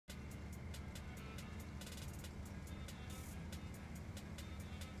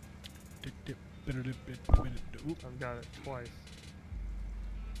I've got it twice.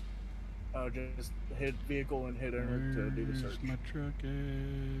 Just hit vehicle and hit enter to do the search. Where's my truck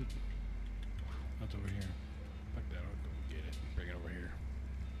at? That's over here. Fuck that, I'll go get it. Bring it over here.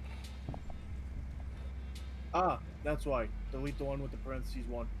 Ah, that's why. Delete the one with the parentheses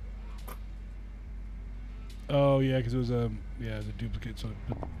one. Oh yeah, because it was a duplicate, so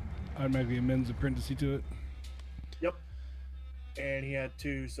it automatically amends the parenthesis to it. Yep. And he had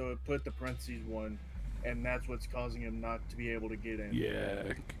two, so it put the parentheses one, and that's what's causing him not to be able to get in.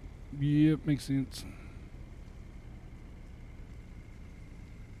 Yeah. Yep, makes sense.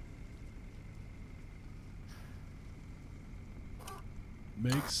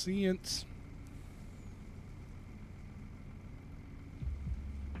 Makes sense.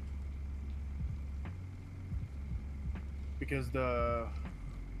 Because the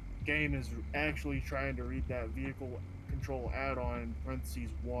game is actually trying to read that vehicle control add-on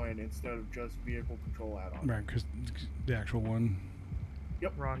parentheses one instead of just vehicle control add-on. Right, because the actual one.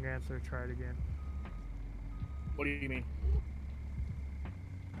 Yep. Wrong answer. Try it again. What do you mean?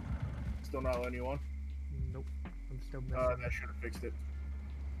 Still not letting you on? Nope. I'm still missing. That should have fixed it.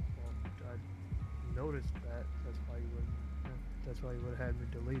 Well, I noticed that. That's why you wouldn't. That's why you would have had me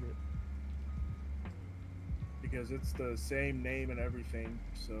delete it. Because it's the same name and everything,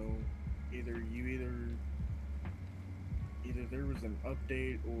 so either there was an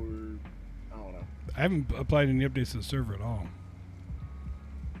update or I don't know. I haven't applied any updates to the server at all.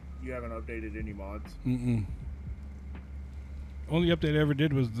 You haven't updated any mods? Mm-mm. Only update I ever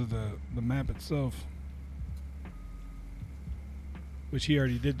did was the map itself. Which he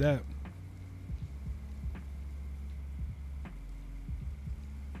already did that.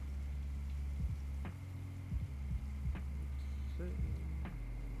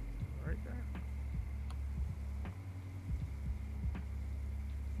 Right there.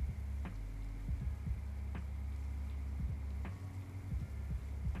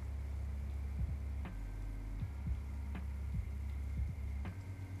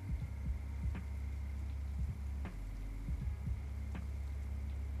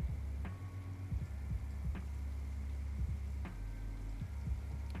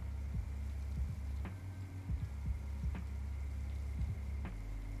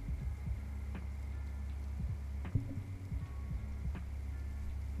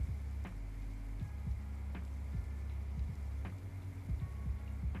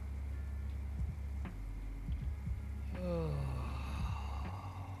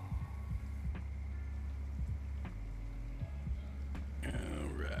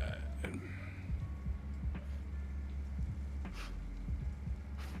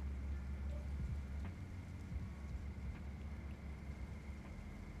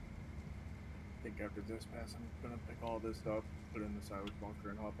 I think after this pass, I'm gonna pick all this up, put it in the sandwich bunker,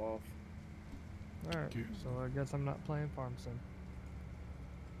 and hop off. Alright, so I guess I'm not playing Farm Sim.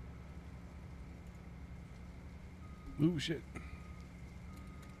 Ooh, shit.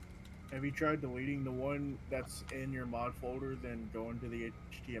 Have you tried deleting the one that's in your mod folder, then going to the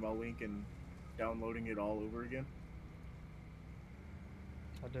HTML link and downloading it all over again?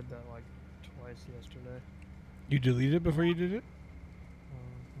 I did that like twice yesterday. You deleted it before you did it?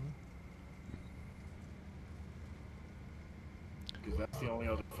 Because that's the only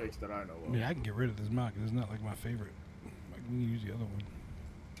other fix that I know of. Yeah, I can get rid of this mod because it's not like my favorite. Like, we can use the other one.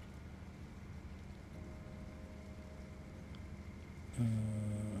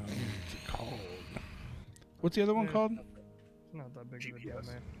 What's it called? What's the other one called? It's not that big of a deal, GPS.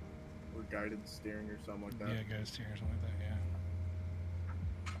 man. Or guided steering or something like that. Yeah, guys, steering or something like that,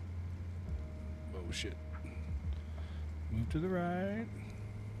 yeah. Oh, shit. Move to the right.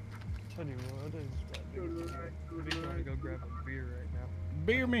 Tell you what, is that big of a deal. We're gonna go grab a beer right now.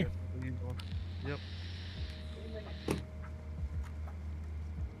 Beer me. Yep.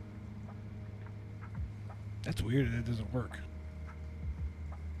 That's weird that it doesn't work.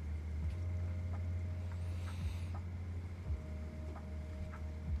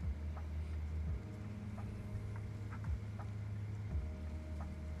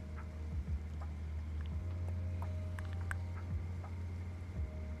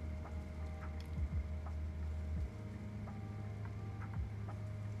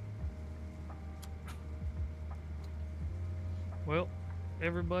 Well,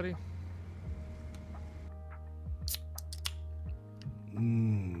 everybody. Let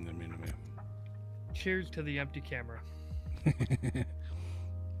me. Cheers to the empty camera.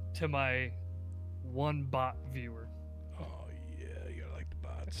 To my one bot viewer. Oh, yeah, you gotta like the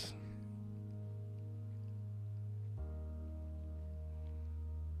bots.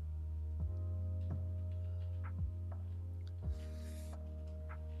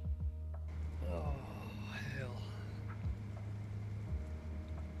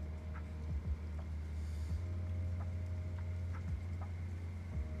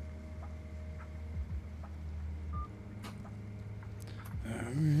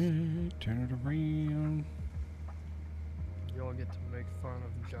 Turn it around. Y'all get to make fun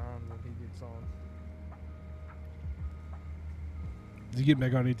of John when he gets on. Did you get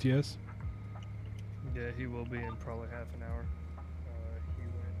back on ETS? Yeah, he will be in probably half an hour. He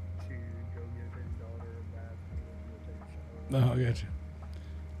went to go give his daughter a bath. He went to go take a shower. Oh, I got you.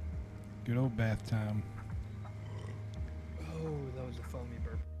 Good old bath time. Oh, that was a foamy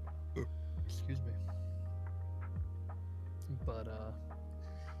burp. Excuse me. But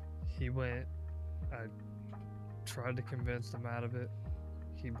he went. I tried to convince him out of it.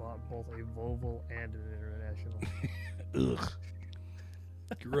 He bought both a Volvo and an International. Ugh.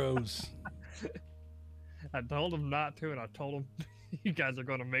 Gross. I told him not to, and I told him you guys are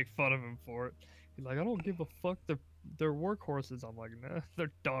going to make fun of him for it. He's like, I don't give a fuck. They're workhorses. I'm like, no,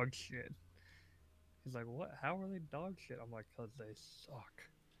 they're dog shit. He's like, what? How are they dog shit? I'm like, because they suck.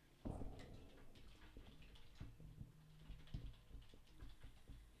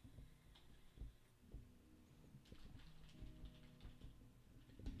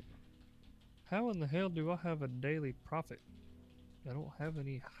 How in the hell do I have a daily profit? I don't have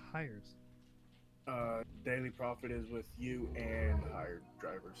any hires. Daily profit is with you and hired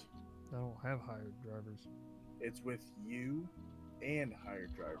drivers. I don't have hired drivers. It's with you and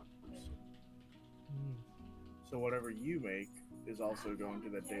hired drivers. Hmm. So whatever you make is also going to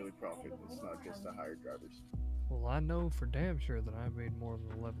that daily profit. It's not just the hired drivers. Well, I know for damn sure that I made more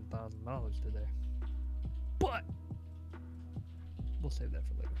than $11,000 today. But we'll save that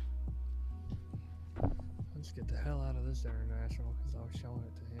for later. Let's get the hell out of this international because I was showing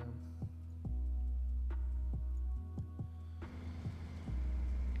it to him.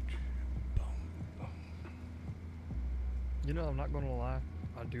 You know, I'm not going to lie.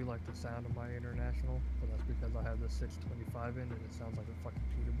 I do like the sound of my international, but that's because I have the 625 in and it sounds like a fucking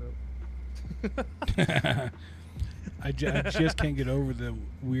Peterbilt. I just can't get over the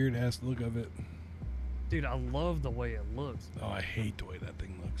weird ass look of it. Dude, I love the way it looks. Oh, I hate the way that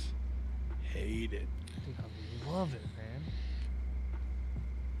thing looks. Hate it. Dude, I love it, man.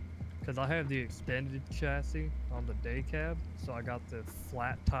 Because I have the extended chassis on the day cab, so I got the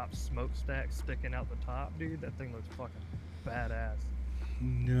flat top smokestack sticking out the top, dude. That thing looks fucking badass.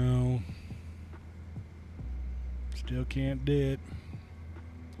 No. Still can't do it.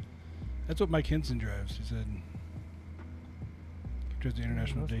 That's what Mike Henson drives. He said he drives the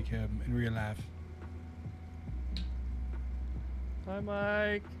international day cab in real life. Hi,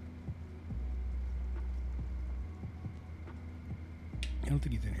 Mike. I don't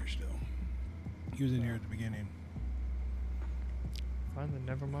think he's in here still. He was in here at the beginning. Fine, then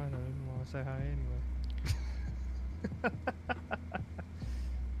never mind. I didn't want to say hi anyway.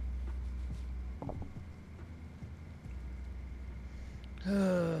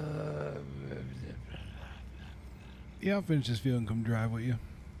 Yeah, I'll finish this field and come drive with you.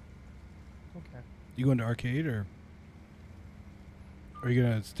 Okay. You going to arcade or are you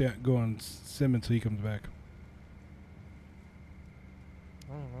gonna go on sim until he comes back?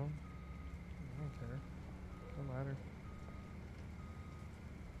 I don't know. I don't care. Don't matter.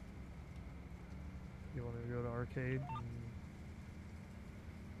 You want to go to arcade and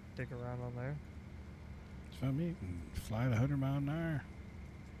stick around on there? It's fine with me. Fly at 100 miles an hour.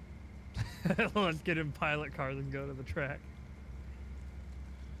 Let's get in pilot cars and go to the track.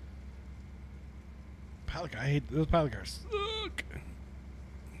 Pilot car, I hate those pilot cars. Suck.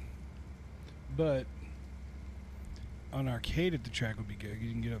 But on arcade at the track would be good.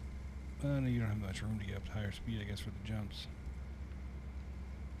 You can get up. No, you don't have much room to get up to higher speed, I guess, for the jumps.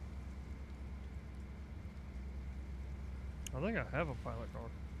 I think I have a pilot car.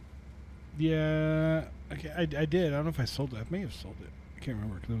 Yeah, okay, I did. I don't know if I sold it. I may have sold it. I can't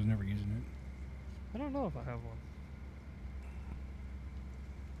remember because I was never using it. I don't know if I have one.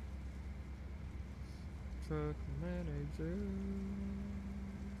 Truck manager.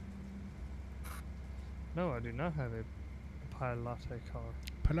 No, I do not have a pilot car.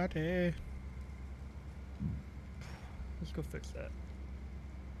 Pilate. Let's go fix that.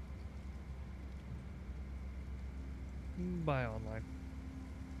 Buy online.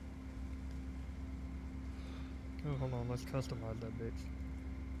 Oh, hold on. Let's customize that bitch.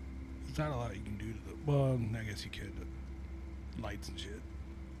 There's not a lot you can do to the. Well, I guess you could. Lights and shit.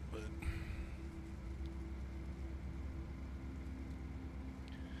 But.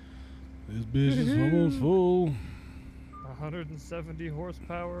 This bitch is almost full. 170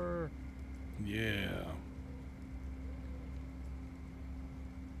 horsepower. Yeah.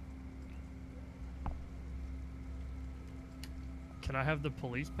 Can I have the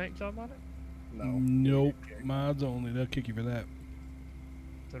police paint job on it? No. Nope. Mods only. They'll kick you for that.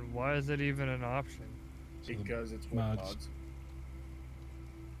 Then why is it even an option? So Because it's with mods. mods.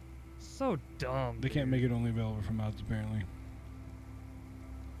 so dumb. They can't make it only available for mods, apparently.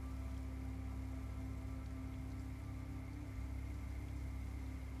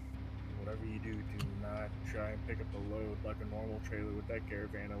 Whatever you do, do not try and pick up a load like a normal trailer with that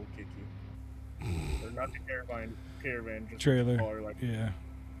caravan. It will kick you. Or not the caravan, just Trailer. the car.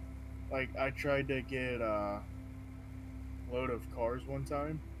 Like I tried to get a load of cars one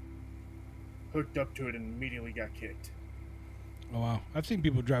time, hooked up to it, and immediately got kicked. Oh wow, I've seen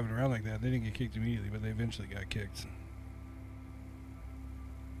people driving around like that. They didn't get kicked immediately, but they eventually got kicked.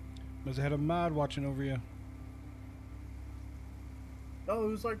 Must have had a mod watching over you. No, it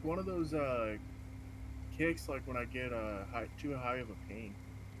was like one of those kicks, like when I get too high of a pain.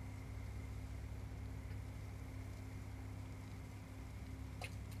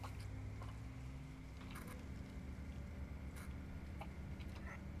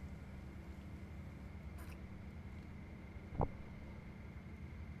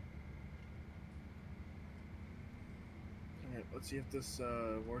 Alright, let's see if this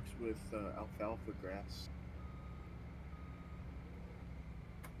works with alfalfa grass.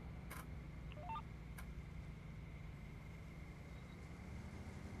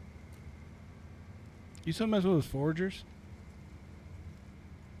 You still mess with those foragers?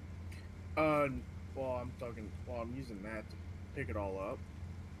 Well, I'm using that to pick it all up.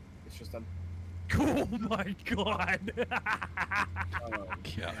 It's just I'm. Oh my god!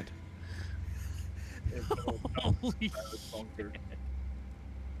 God. Holy shit.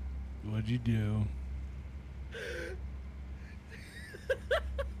 What'd you do?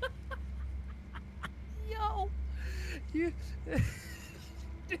 Yo! You...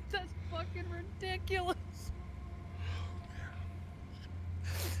 Dude, that's fucking ridiculous!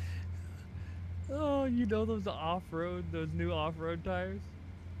 Oh, you know those new off-road tires?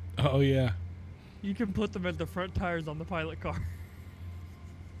 Oh yeah. You can put them as the front tires on the pilot car.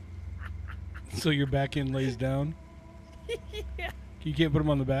 So your back end lays down? Yeah. You can't put them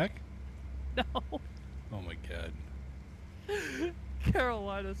on the back? No. Oh my god.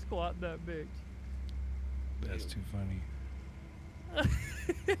 Carolina squatting that bitch. That's too funny. That's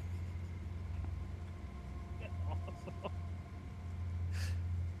awesome.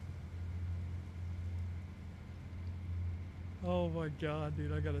 Oh my god,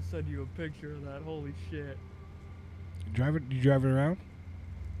 dude, I gotta send you a picture of that. Holy shit. You drive it around?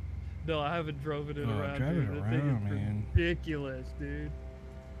 No, I haven't driven it around, drive dude. it That around, thing is man. ridiculous, dude.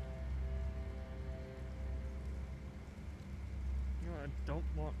 No, I don't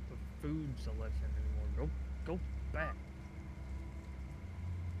want the food selection anymore. Go back.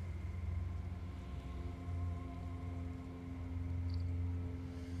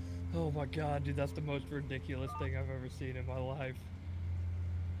 Oh my god, dude, that's the most ridiculous thing I've ever seen in my life.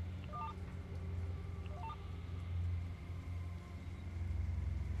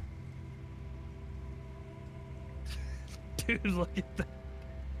 Dude, look at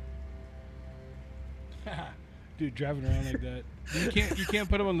that. Dude, driving around like that. You can't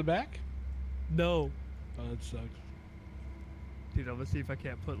put them on the back? No. Oh, that sucks. Dude, I'm gonna see if I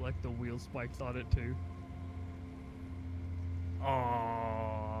can't put like the wheel spikes on it too.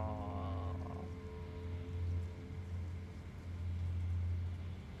 Aww.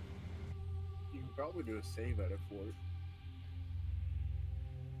 You can probably do a save edit for it.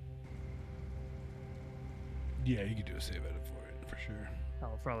 Yeah, you could do a save edit for it, for sure.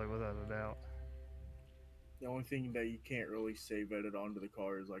 Oh, probably without a doubt. The only thing that you can't really save edit onto the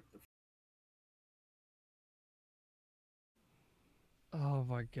car is like the. Oh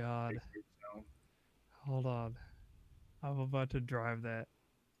my god. Sound. Hold on. I'm about to drive that.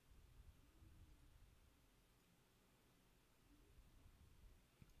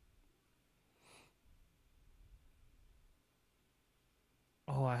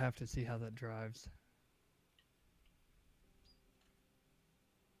 Oh, I have to see how that drives.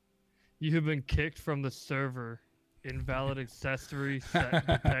 You have been kicked from the server. Invalid accessory set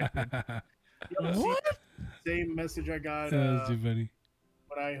detected. What? Same message I got That's too funny.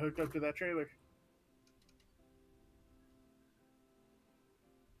 when I hooked up to that trailer.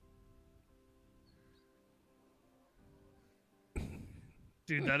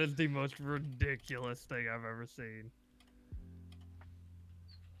 Dude, that is the most ridiculous thing I've ever seen.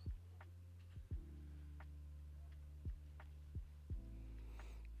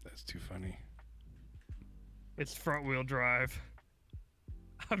 That's too funny. It's front wheel drive.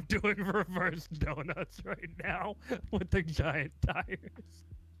 I'm doing reverse donuts right now with the giant tires.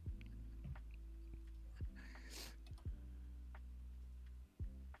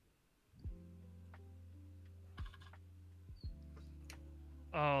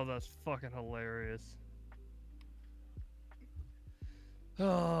 Oh, that's fucking hilarious.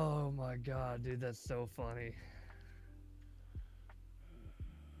 Oh my god, dude, that's so funny.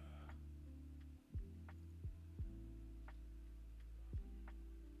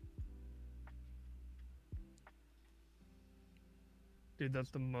 Dude,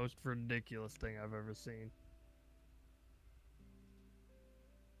 that's the most ridiculous thing I've ever seen.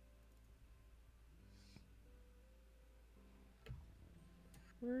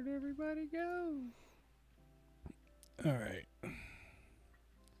 Where'd everybody go? All right. I'm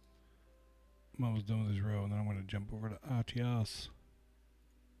almost done with this row, and then I'm going to jump over to Atias.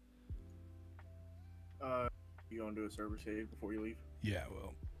 You gonna do a server save before you leave? Yeah,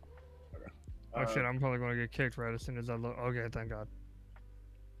 well. Oh shit, I'm probably gonna get kicked right as soon as I look. Okay, thank god.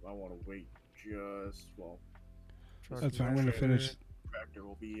 I want to wait just well. That's fine. I'm going to finish. Tractor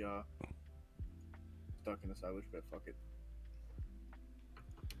will be stuck in the silage pit. Fuck it.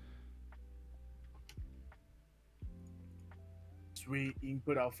 Sweet. You can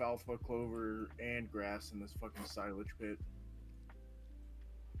put alfalfa, clover, and grass in this fucking silage pit.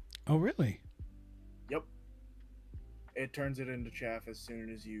 Oh, really? Yep. It turns it into chaff as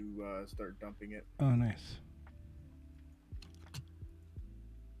soon as you start dumping it. Oh, nice.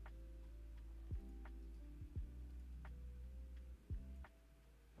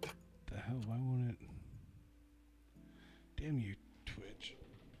 The hell? Why won't it? Damn you, Twitch.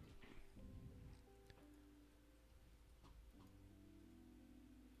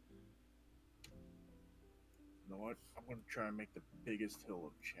 You know what? I'm gonna try and make the biggest hill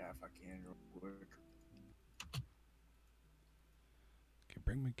of chaff I can real quick. Okay,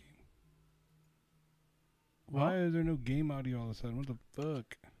 bring my game. Why is there no game audio all of a sudden? What the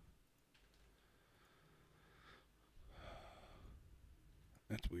fuck?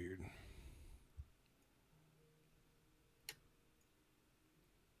 That's weird.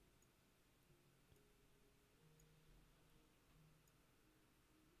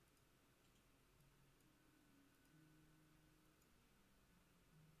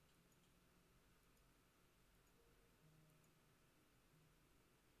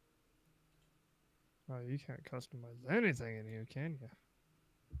 Oh, you can't customize anything in here, can you?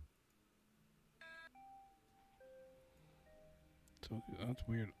 So that's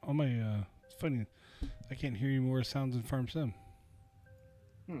weird. All my it's funny. I can't hear any more sounds in Farm Sim.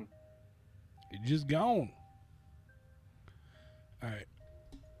 It just gone. All right.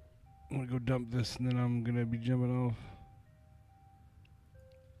 I'm gonna go dump this, and then I'm gonna be jumping off.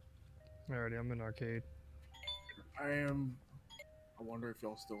 Alrighty, I'm in arcade. I wonder if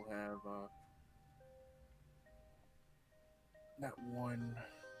y'all still have that one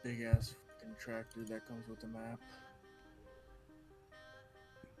big ass fucking tractor that comes with the map.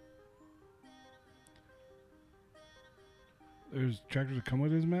 There's tractors that come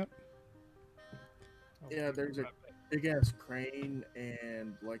with his map. Yeah, there's a big ass crane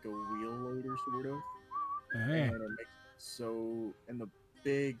and like a wheel loader sort of. And it makes and the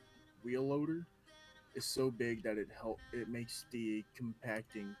big wheel loader is so big that it makes the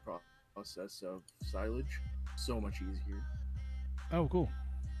compacting process of silage so much easier. Oh, cool.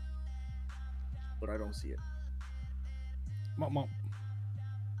 But I don't see it. Mop.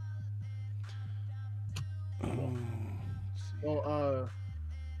 Well,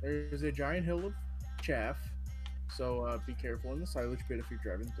 there's a giant hill of chaff, so be careful in the silage pit if you're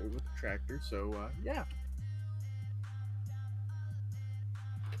driving through with the tractor. So yeah.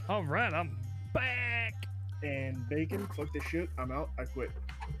 All right, I'm back. And bacon, fuck this shit. I'm out. I quit.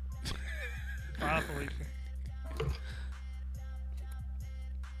 Bye, Felicia.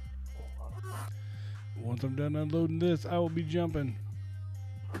 Once I'm done unloading this, I will be jumping.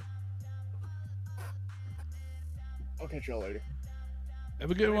 I'll catch y'all later.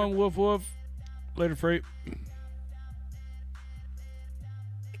 Have a good one, Woof Woof. Later, Freight.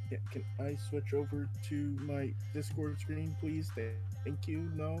 Yeah, can I switch over to my Discord screen, please? Thank you.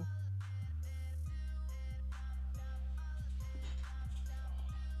 No.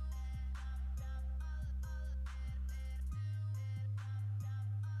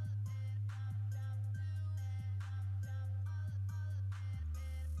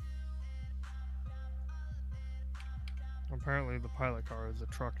 Apparently, the pilot car is a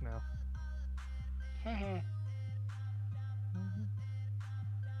truck now.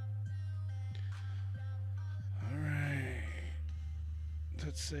 Alright.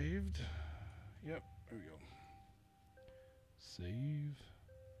 That's saved. Yep, there we go. Save.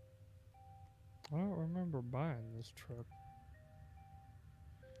 I don't remember buying this truck.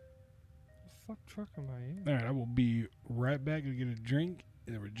 The fuck truck am I in? Alright, I will be right back to get a drink,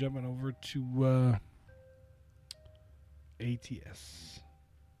 and then we're jumping over to ATS.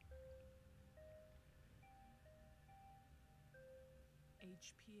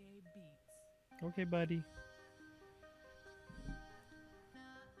 Okay, buddy.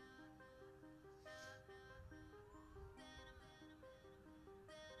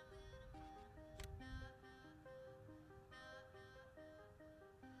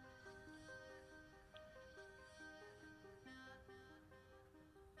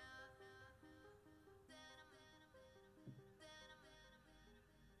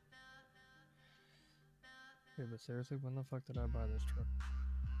 Okay, but seriously, when the fuck did I buy this truck?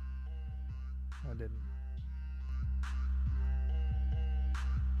 I didn't.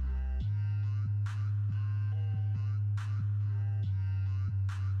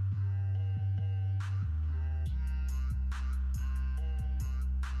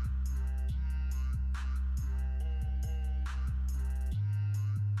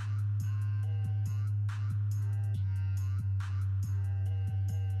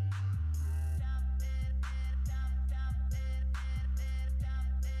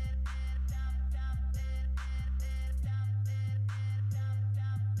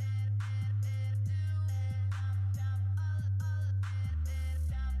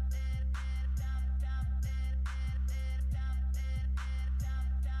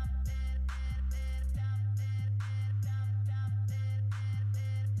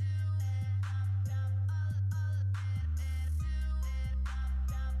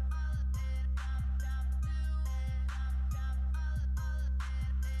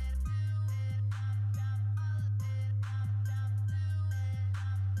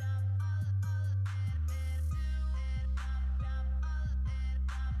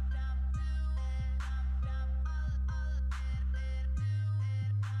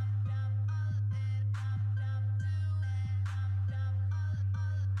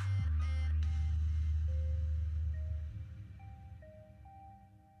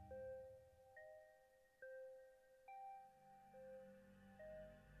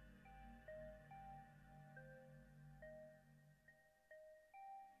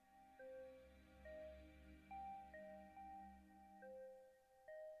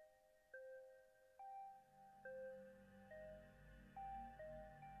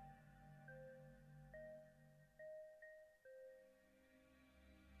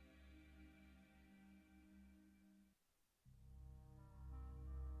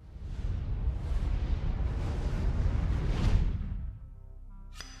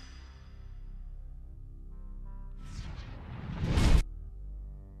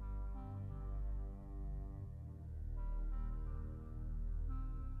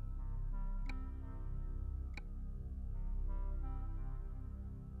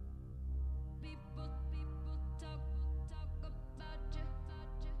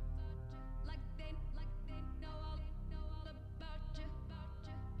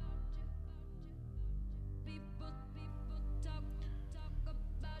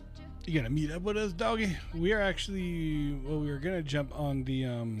 You gonna meet up with us, doggy? We are actually, well, we were gonna jump on the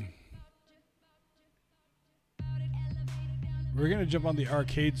we're gonna jump on the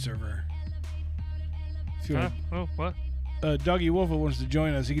arcade server. If you wanna, Oh, what? Doggy Wolfa wants to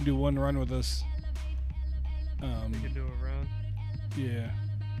join us. He can do one run with us. You can do a run. Yeah.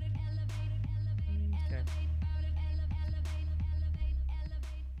 Okay.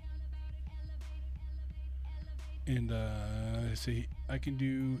 And see, I can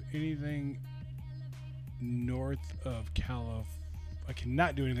do anything north of I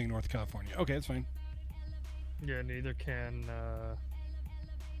cannot do anything north of California. Okay, that's fine. Yeah, neither can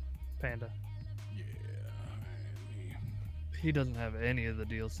Panda. Yeah. He doesn't have any of the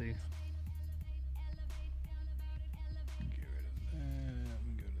DLC. Get rid of that.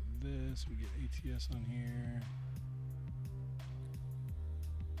 We go to this. We get ATS on here.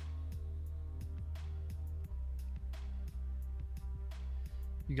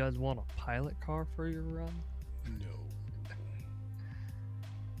 You guys want a pilot car for your run?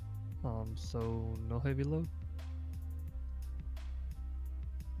 No. So no heavy load?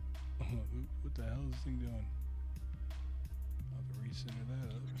 What the hell is this thing doing? I'll have to recenter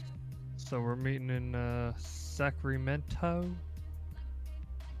that up. So we're meeting in Sacramento?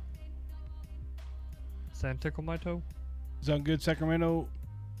 Santicomito? Sound good, Sacramento?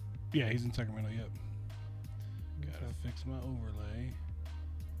 Yeah, he's in Sacramento, yep. Gotta Okay. fix my overlay.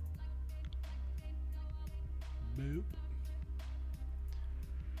 Boop.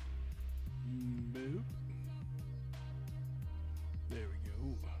 Boop. There we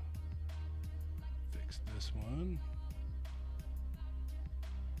go. Fix this one.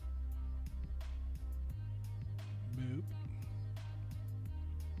 Boop.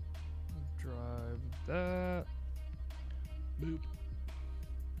 Drive that. Boop.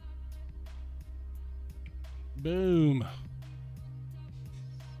 Boom.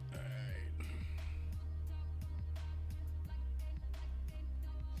 Alright.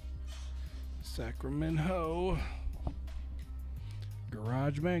 Sacramento.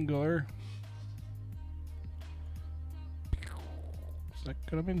 Garage Mangler.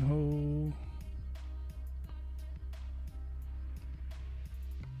 Sacramento.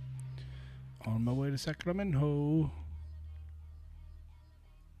 On my way to Sacramento.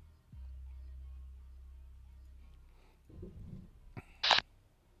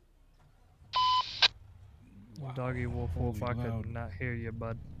 Wow. Doggy Wolf Wolf, I could not hear you,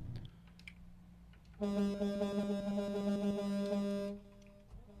 bud.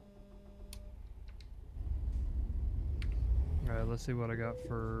 Alright, let's see what I got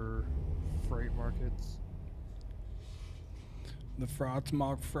for freight markets. The frauds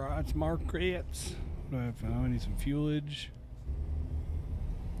markets. What do I have? I need some fuelage.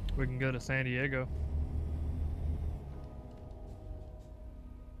 We can go to San Diego.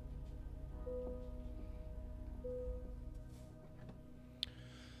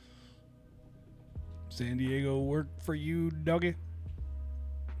 San Diego work for you, doggy?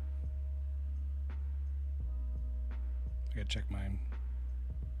 I gotta check mine.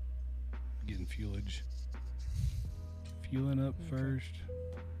 Getting fuelage. Fueling up first.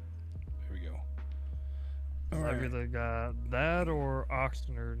 There we go. All I've either got that or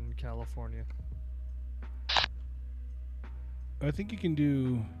Oxnard in California. I think you can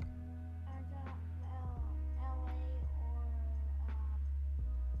do.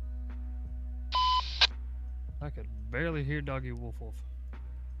 I could barely hear Doggy Wolf Wolf.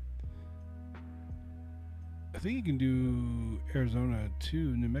 I think you can do Arizona to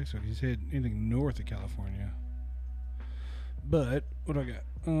New Mexico. He said anything north of California. But what do I got?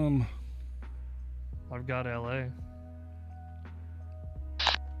 I've got LA.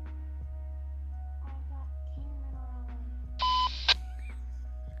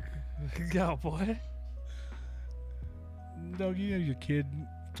 You got what? Doggy, you have your kid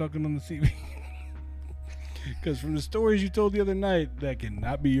talking on the TV. Because from the stories you told the other night, that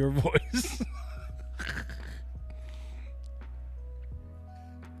cannot be your voice.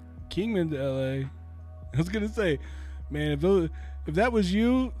 Kingman to LA. I was gonna say, man, if that was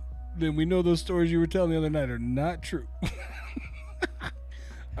you, then we know those stories you were telling the other night are not true.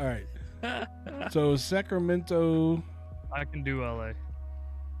 All right. So Sacramento. I can do LA.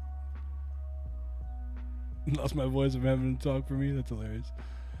 Lost my voice of having to talk for me. That's hilarious.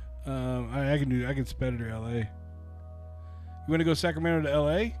 I can sped it or LA. You want to go Sacramento to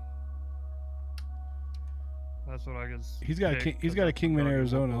LA? That's what I guess. He's got a Kingman,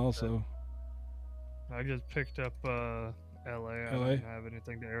 Arizona also. I just picked up LA. I don't have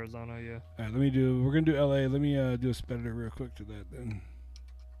anything to Arizona yet. All right, we're gonna do LA. Let me do a speditor real quick to that then.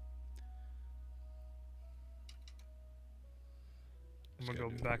 I'm gonna go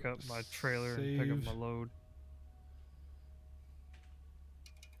back up my trailer and pick up my load.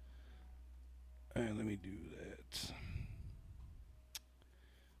 All right, let me do that.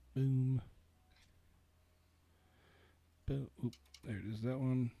 Boom. Oop, there it is, that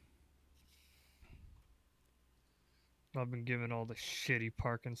one. I've been given all the shitty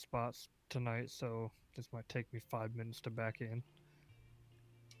parking spots tonight, so this might take me 5 minutes to back in.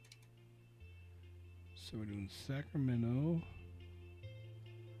 So we're doing Sacramento.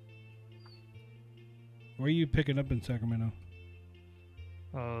 Where are you picking up in Sacramento?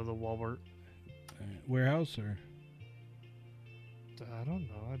 The Walmart. Warehouse or? I don't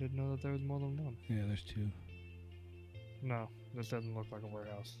know. I didn't know that there was more than one. Yeah, there's two. No, this doesn't look like a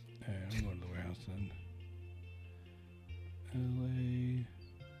warehouse. Alright, I'm going to the warehouse then. LA.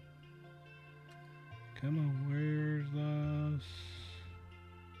 Come on, where's Los?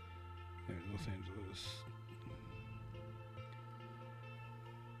 There's Los Angeles.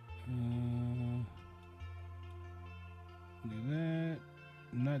 Do that.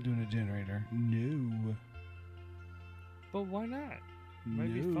 I'm not doing a generator. No. But why not?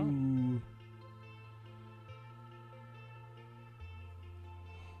 Might be fun.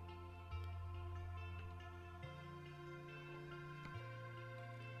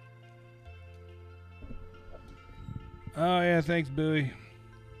 Oh yeah, thanks, Bowie.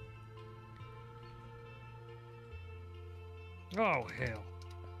 Oh hell.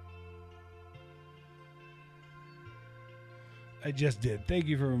 I just did. Thank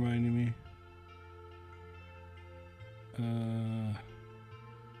you for reminding me. Alright,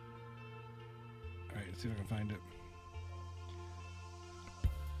 let's see if I can find it.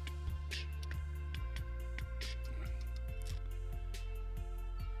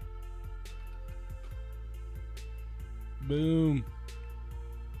 Boom.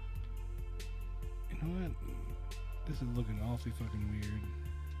 You know what? This is looking awfully fucking weird.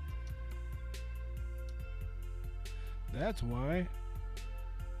 That's why.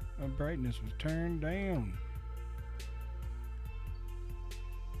 My brightness was turned down.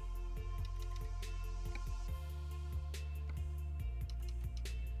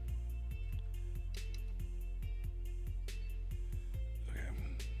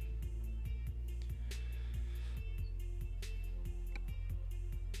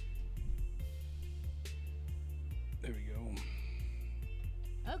 There we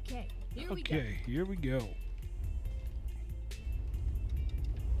go. Okay, here we go. Okay, here we go.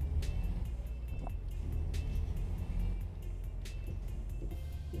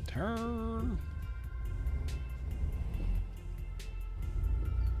 Turn.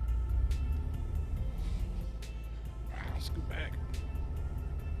 Let's go back.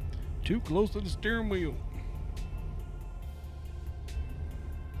 Too close to the steering wheel.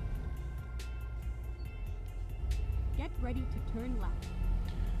 Get ready to turn left.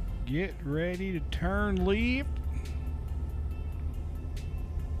 Get ready to turn left.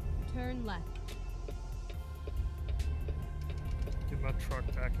 Turn left. Dude, my truck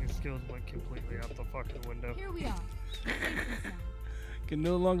backing skills went completely out the fucking window. Here we are. Safe and sound. Can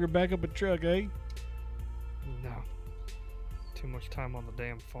no longer back up a truck, eh? No. Too much time on the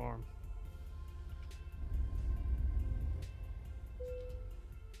damn farm.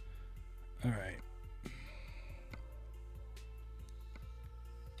 All right.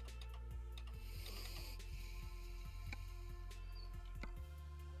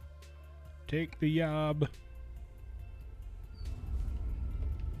 Take the yob.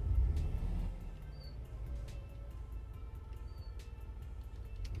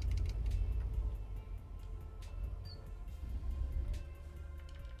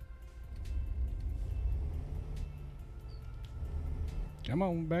 Come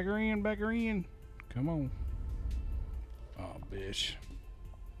on, back her in, back her in. Come on. Oh, bish.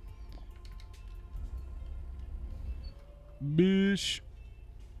 Bish.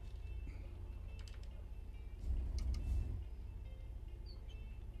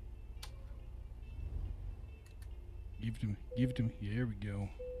 Give it to me. Give it to me. Yeah, there we go.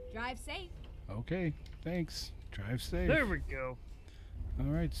 Drive safe. Okay, thanks. Drive safe. There we go. All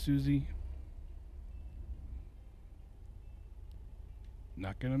right, Susie.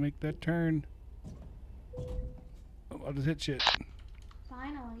 Not gonna make that turn. Oh, I'll just hit shit.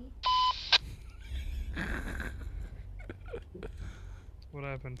 Finally. What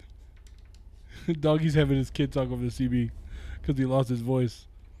happened? Doggy's having his kid talk over the CB because he lost his voice.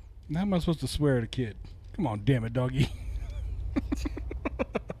 How am I supposed to swear at a kid? Come on, damn it, Doggy.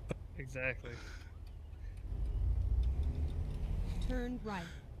 Exactly. Turn right.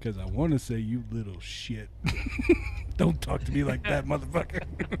 Because I want to say, you little shit. Don't talk to me like that, motherfucker.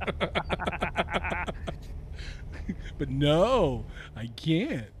 But no, I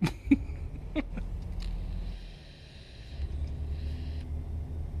can't.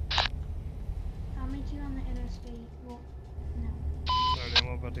 I'll meet you on the interstate. Well, no. Alright, I'm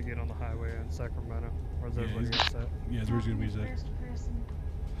about to get on the highway in Sacramento. Where's Yeah, everybody else at? Yeah, where's gonna be the that? first person.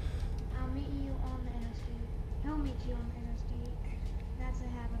 I'll meet you on the interstate. He'll meet you on the interstate. That's a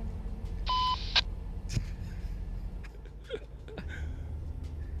habit of mine.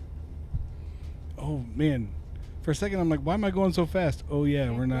 Oh man, for a second I'm like, why am I going so fast? Oh yeah,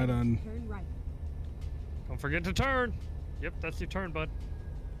 Get we're not ready to on. Turn right. Don't forget to turn. Yep, that's your turn, bud.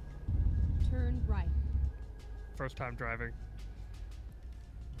 Turn right. First time driving.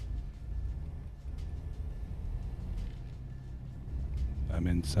 I'm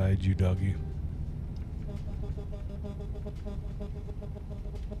inside you, doggy.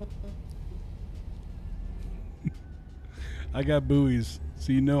 I got buoys,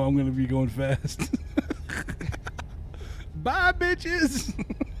 so you know I'm gonna be going fast. Bye, bitches.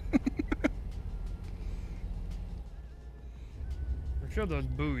 I'm sure those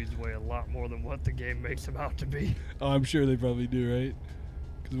buoys weigh a lot more than what the game makes them out to be. Oh, I'm sure they probably do, right?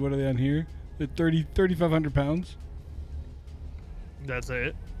 Because what are they on here? They're 3,500 pounds. That's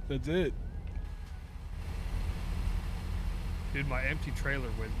it. That's it. Dude, my empty trailer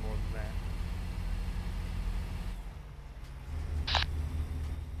weighs more than that.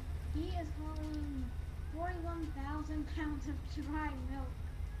 He is hauling 41,000 pounds of dry milk.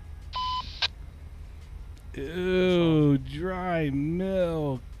 Ew, dry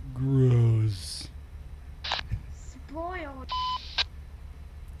milk. Gross. Spoiled.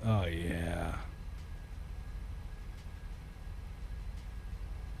 Oh, yeah.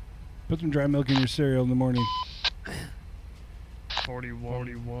 Put some dry milk in your cereal in the morning.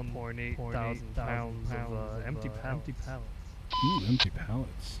 41.8 thousand pounds of empty pallets. Ooh, empty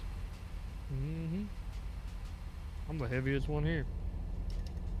pallets. Mm-hmm. I'm the heaviest one here.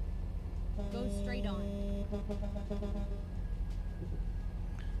 Go straight on.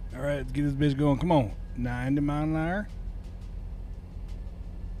 All right, let's get this bitch going. Come on. 90 mile an hour.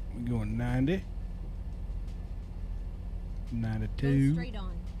 We're going 90. Go 92. straight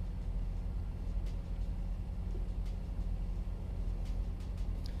on.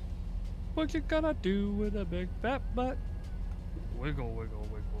 What you gonna do with a big fat butt? Wiggle, wiggle,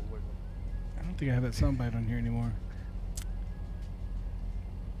 wiggle, wiggle. I don't think I have that soundbite on here anymore.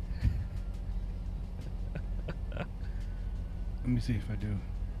 Let me see if I do.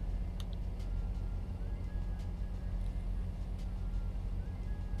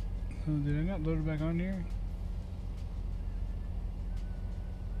 Oh, did I not load it back on here?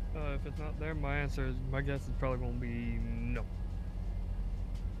 If it's not there, my guess is probably gonna be no.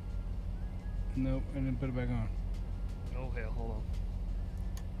 Nope, I didn't put it back on. Oh hell, hold on.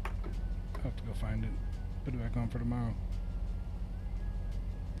 I'll have to go find it. Put it back on for tomorrow.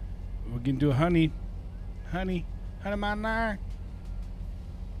 We're getting to a honey mile an hour.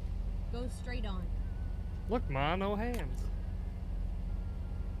 Go straight on. Look, ma, no hands.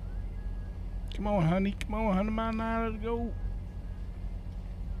 Come on, honey. Come on, 100 mile an hour. Let's go.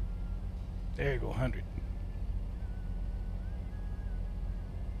 There you go, 100.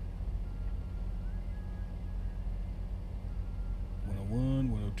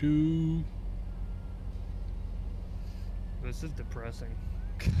 101, 102. This is depressing.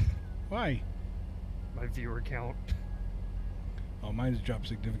 Why? My viewer count. Oh, mine's dropped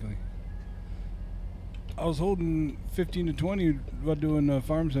significantly. I was holding 15 to 20 while doing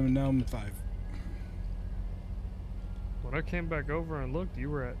farm sim, and now I'm at 5. When I came back over and looked, you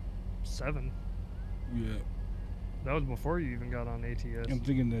were at 7. Yeah. That was before you even got on ATS. I'm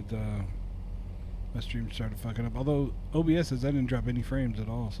thinking that my stream started fucking up. Although OBS says I didn't drop any frames at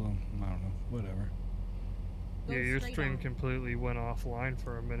all, so I don't know. Whatever. Go Yeah, your straight stream on. completely went offline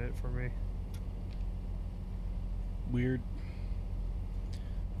for a minute for me. Weird.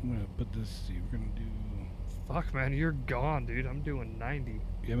 I'm gonna put this. See, we're gonna do. Fuck, man, you're gone, dude. I'm doing 90.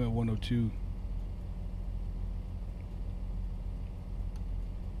 Yeah, I'm at 102.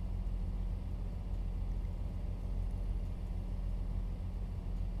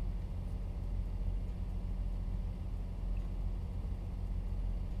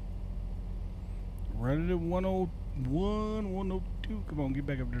 Right at 101, 102. Come on, get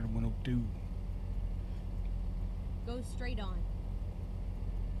back up there to 102. Go straight on.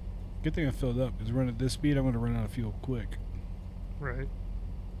 Good thing I filled up, because running at this speed, I'm going to run out of fuel quick. Right.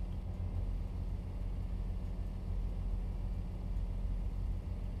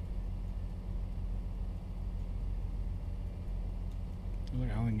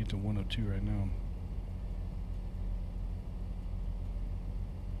 Look, I only can get to 102 right now.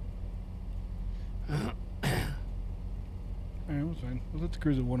 Alright, that's fine. We'll let the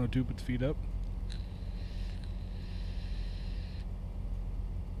cruise at 102, put the feet up.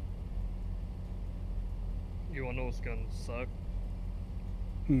 You wanna know what's gonna suck?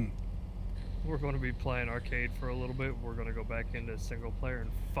 Hmm. We're gonna be playing arcade for a little bit. We're gonna go back into single player,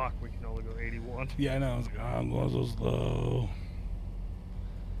 and fuck, we can only go 81. Yeah, I know. I was like, oh, I'm going so slow.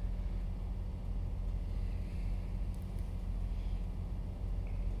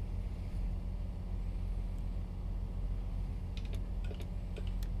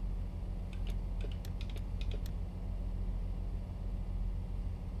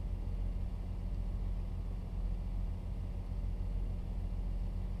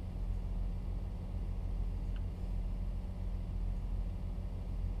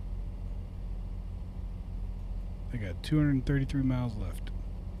 I got 233 miles left.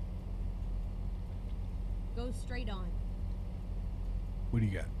 Go straight on. What do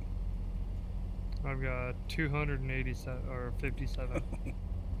you got? I've got 287 or 57.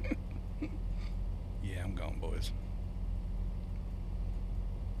 Yeah, I'm gone, boys.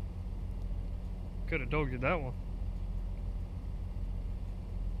 Could have told you that one.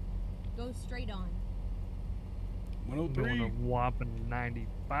 Go straight on. I'm doing 103. a whopping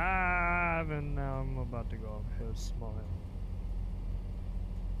 95, and now I'm about to go off his smile.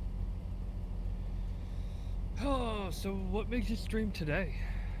 Oh, so what makes you stream today?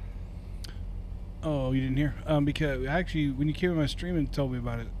 Oh, you didn't hear? Because actually, when you came in my stream and told me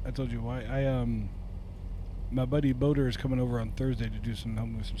about it, I told you why. My buddy Boater is coming over on Thursday to do help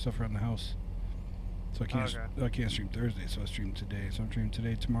me with some stuff around the house. So I can't stream Thursday, so I stream today. So I'm streaming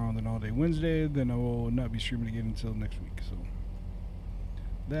today, tomorrow, and then all day Wednesday. Then I will not be streaming again until next week. So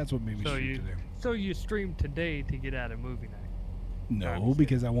that's what made me stream today. So you stream today to get out of movie night? No,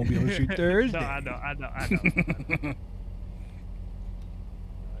 because I won't be able to stream Thursday. No, I know.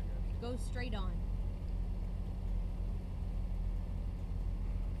 Go straight on.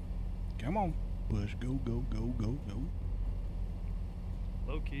 Come on. Push, go, go, go, go, go.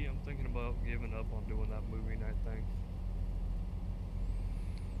 Low key, I'm thinking about giving up on doing that movie night thing.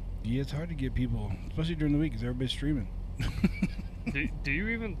 Yeah, it's hard to get people, especially during the week, because everybody's streaming. Do you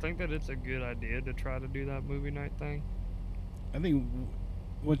even think that it's a good idea to try to do that movie night thing? I think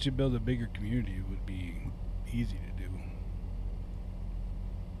once you build a bigger community, it would be easy to do.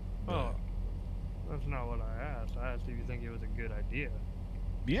 Oh, that's not what I asked. I asked if you think it was a good idea.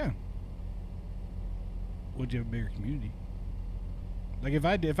 Yeah. Would you have a bigger community? Like if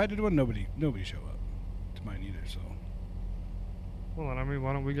I did one, nobody show up to mine either. So. Well, then, I mean,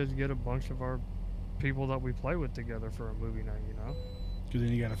 why don't we just get a bunch of our people that we play with together for a movie night? You know? Because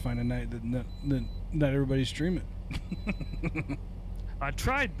then you got to find a night that not everybody's streaming. I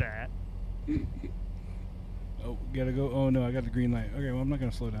tried that. Oh, gotta go. Oh no, I got the green light. Okay, well I'm not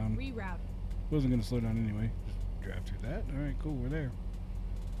gonna slow down. Reroute. Wasn't gonna slow down anyway. Just drive through that. All right, cool. We're there.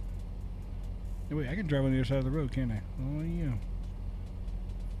 Hey, wait, I can drive on the other side of the road, can't I? Oh yeah.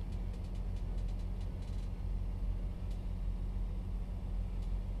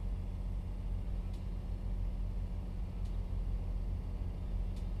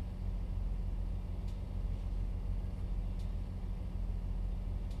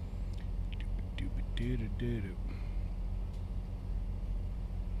 Do-do-do-do-do.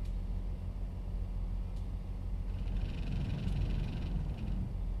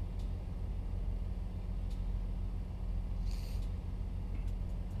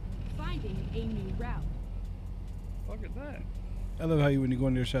 Finding a new route. Fuck at that. I love how when you go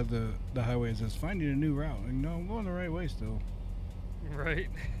on the other side of the highway, it says finding a new route. Like, no, I'm going the right way still. Right.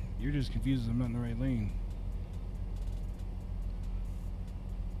 You're just confused I'm not in the right lane.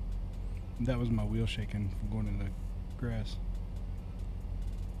 That was my wheel shaking from going in the grass.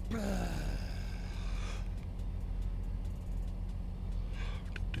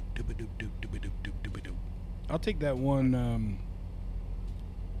 I'll take that one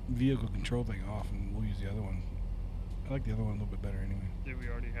vehicle control thing off and we'll use the other one. I like the other one a little bit better anyway. Did we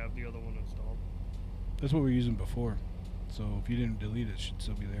already have the other one installed? That's what we were using before. So if you didn't delete it, it should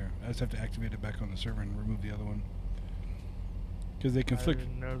still be there. I just have to activate it back on the server and remove the other one. Because they conflict. I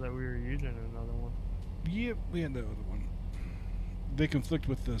didn't know that we were using another one. Yep, we had the other one. They conflict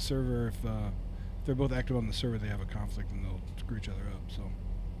with the server. If they're both active on the server, they have a conflict and they'll screw each other up. So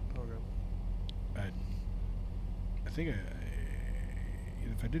Okay. I think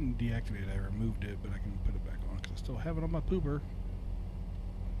if I didn't deactivate it, I removed it, but I can put it back on because I still have it on my pooper.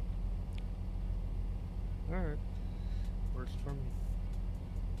 Alright. Works for me.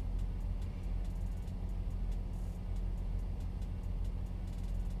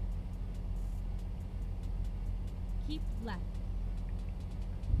 Keep left.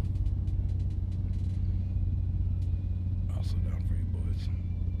 I'll slow down for you boys.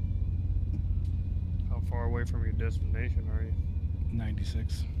 How far away from your destination are you?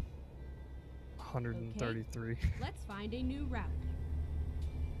 96. 133. Okay. Let's find a new route.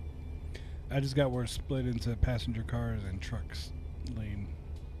 I just got where it's split into passenger cars and trucks lane.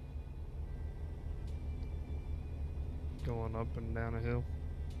 Going up and down a hill.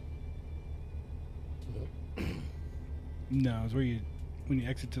 No, it's where when you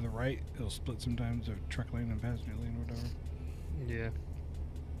exit to the right, it'll split sometimes, or truck lane and passenger lane or whatever. Yeah.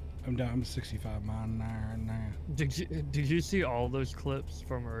 I'm 65 mile an hour now. Did you see all those clips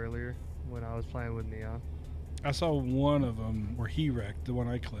from earlier when I was playing with Neon? I saw one of them where he wrecked, the one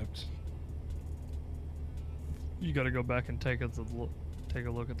I clipped. You got to go back and take a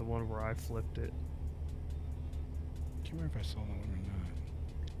look at the one where I flipped it. Can't remember if I saw that one or not.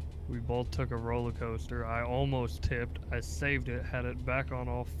 We both took a roller coaster. I almost tipped. I saved it, had it back on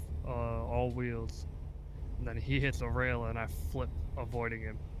all wheels, and then he hits a rail and I flip, avoiding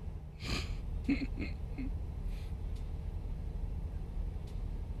him.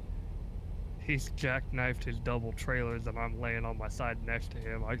 He's jackknifed his double trailers and I'm laying on my side next to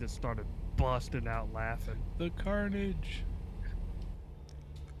him. I just started busting out laughing. The carnage.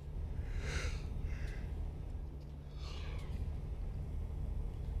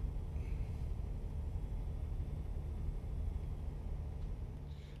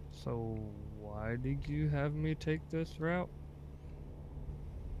 So why did you have me take this route?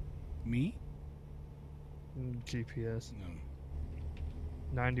 Me? GPS. No.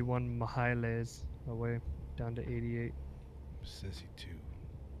 91 miles away, down to 88, Sissy 2.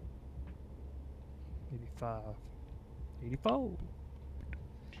 85, 84.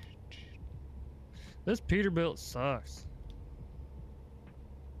 This Peterbilt sucks.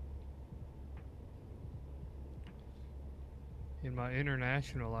 In my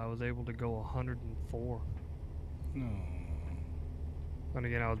international, I was able to go 104. No. And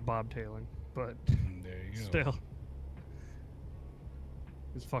again, I was bobtailing, but There you go. still.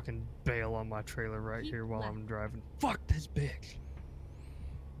 Just fucking bail on my trailer right Keep here while left. I'm driving. Fuck this bitch.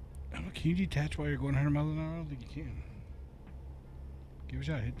 Can you detach while you're going 100 miles an hour? I don't think you can. Give it a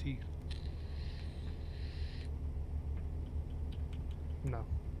shot. Hit T. No.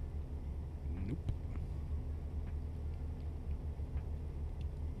 Nope.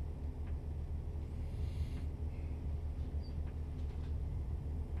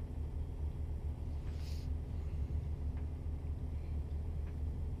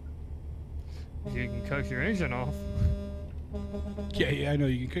 You can cut your engine off. Yeah, I know.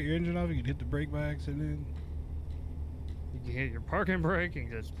 You can cut your engine off. You can hit the brake by accident. You can hit your parking brake and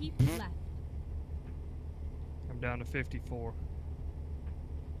just... Keep left. I'm down to 54.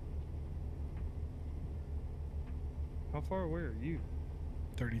 How far away are you?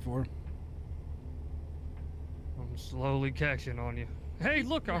 34. I'm slowly catching on you. Hey,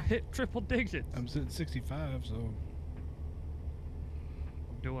 look, I hit triple digits. I'm sitting 65, so... I'm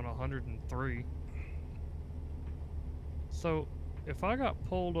doing 103. So, if I got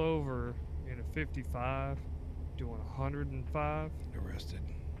pulled over in a 55, doing 105, Arrested.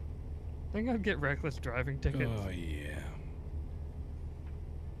 think I'd get reckless driving tickets. Oh, yeah.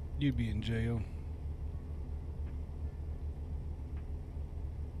 You'd be in jail.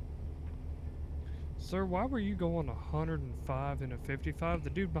 Sir, why were you going 105 in a 55? The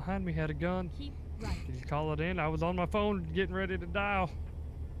dude behind me had a gun. Keep right. Did you call it in? I was on my phone getting ready to dial.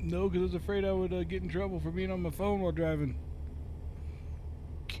 No, because I was afraid I would get in trouble for being on my phone while driving.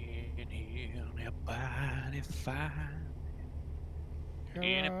 Can anybody find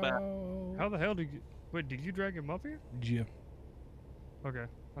anybody? How the hell did you... Wait, did you drag him up here? Yeah. Okay.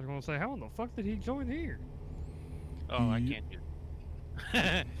 I was gonna say, how in the fuck did he join here? Oh, I Yep. can't do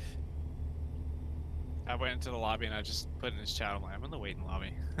it. I went into the lobby and I just put in his chat. I'm like, I'm in the waiting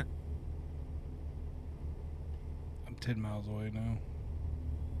lobby. I'm 10 miles away now.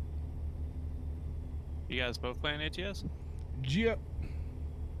 You guys both playing ATS? Yep.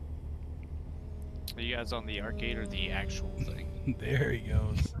 Are you guys on the arcade or the actual thing? There he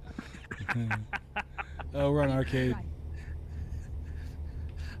goes. Oh, we're on arcade. Right.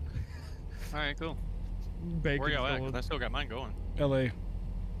 Alright, cool. Bacon's Where y'all at? going, 'Cause I still got mine going. LA.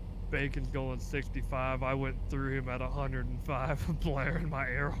 Bacon's going 65. I went through him at 105, blaring my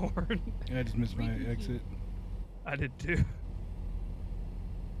air horn. I just missed my exit. I did too.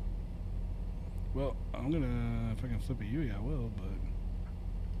 Well, I'm gonna, if I can flip a Yui, I will, but...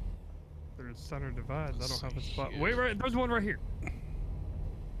 There's center divides. I don't have a Let's see spot. here. Wait, right. There's one right here.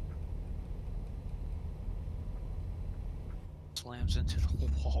 Slams into the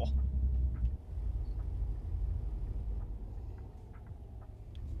wall.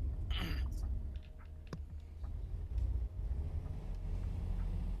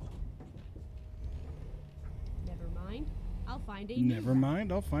 Never mind. I'll find a new Never route.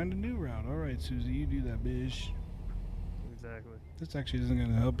 mind, I'll find a new route. Alright, Susie, you do that, bish. Exactly. This actually isn't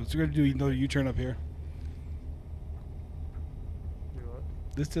gonna help us. We're gonna do another U-turn up here. Do what?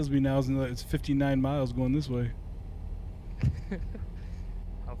 This tells me now it's 59 miles going this way.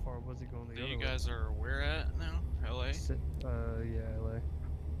 How far was he going the So other you way? guys are where at now? LA? Yeah, LA.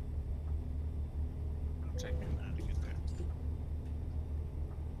 I'm taking that to get there.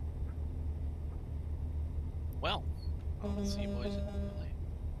 Well, let's see, boys in LA.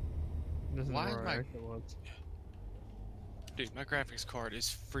 This is Why where is our my- exit was. Dude, my graphics card is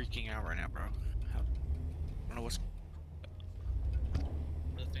freaking out right now, bro. I don't know what's...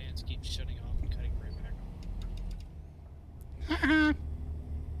 The fans keep shutting off and cutting right back on.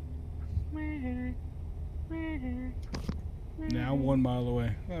 Now 1 mile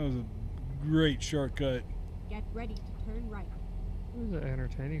away. That was a great shortcut. Get ready to turn right. It was an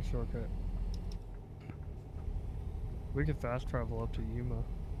entertaining shortcut. We could fast travel up to Yuma.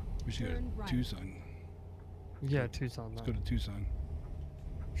 We should go Turn to right. Tucson. Yeah, Tucson. Let's go to Tucson.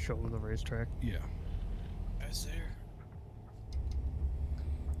 Show the racetrack. Yeah. Guys there?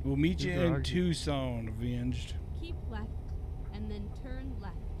 We'll meet you in Drug. Tucson, Avenged. Keep left, and then turn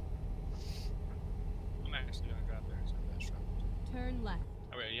left. I'm actually gonna drive there, so fast travel. Turn left.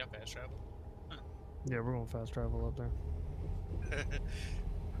 Oh wait, you have fast travel? Yeah, we're going fast travel up there.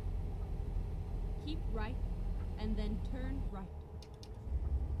 Keep right, and then turn right.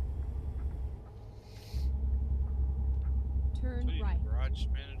 Turn So you right. garage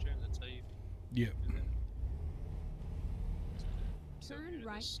manager, that's how you Yep. do that? So Turn here it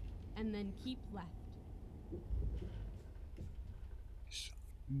right, is. and then keep left.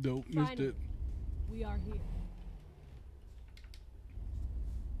 Nope, missed Finally, it. we are here.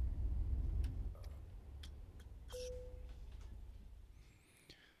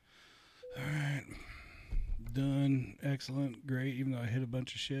 Alright. Done. excellent, great. Even though I hit a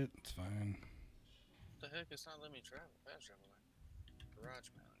bunch of shit, it's fine. What the heck? It's not letting me travel. Fast travel. Garage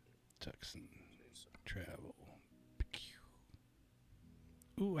mount. Tucson. Travel.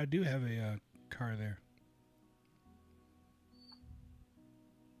 Ooh, I do have a car there.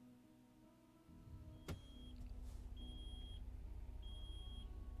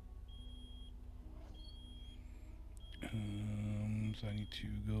 So I need to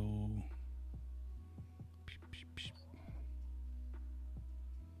go.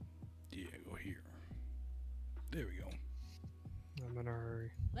 Yeah, go here. There we go. I'm in a hurry.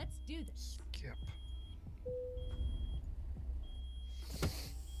 Let's do this. Skip.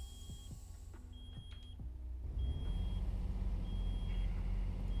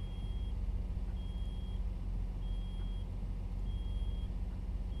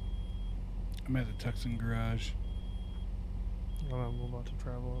 I'm at the Tucson garage. Oh, I'm about to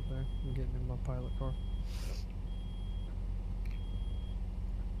travel up there. I'm getting in my pilot car.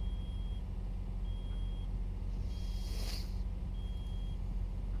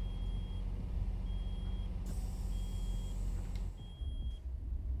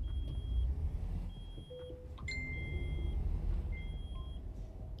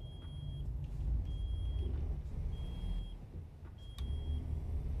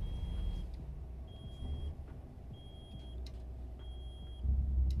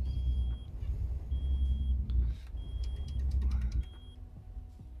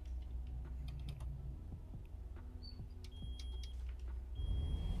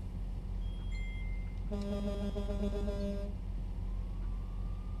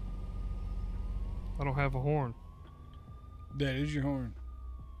 I don't have a horn. That is your horn.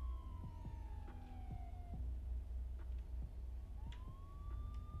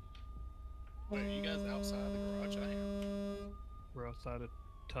 Wait, are you guys outside the garage? I am. We're outside of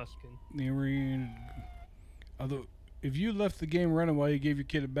Tuscan. Although, if you left the game running while you gave your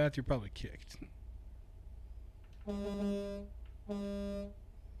kid a bath, you're probably kicked. Oh,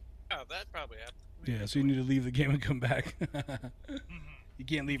 that probably happened. Yeah, so you need to leave the game and come back. You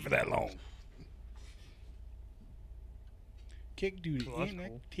can't leave for that long. Kick duty Well, that's cool.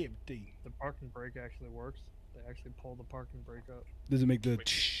 inactivity. The parking brake actually works. They actually pull the parking brake up. Does it make the?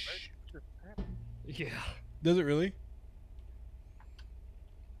 Yeah. Does it really?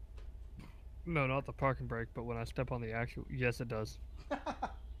 No, not the parking brake, but when I step on the actual, yes, it does.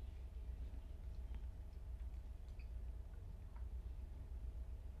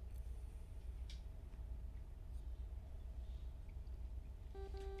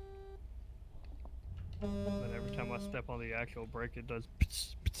 But every time I step on the actual brake, it does.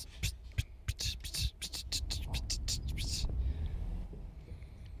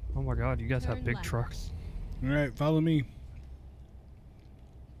 Oh my god, you guys have Turn big left. trucks. All right, follow me.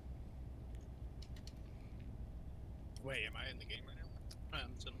 Wait, am I in the game right now?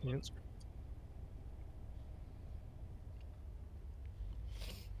 I'm still on Yep. the screen.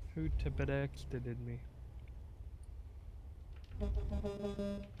 Who tipped me?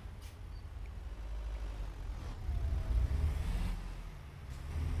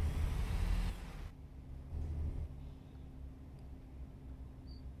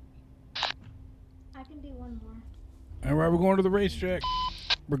 I can do one more. All right, we're going to the racetrack.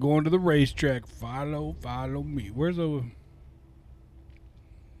 We're going to the racetrack. Follow me. Where's the?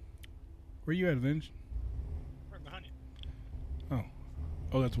 Where you at, Vince? Right behind you.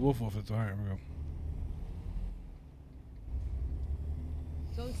 Oh, that's Wolf. It's all right. We go.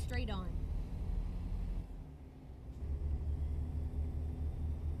 Go straight on.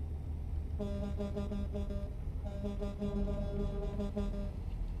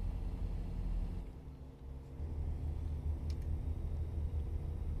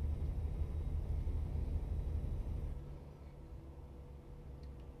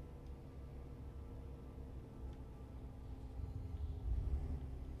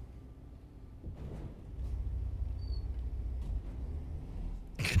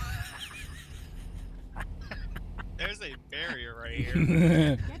 There's a barrier right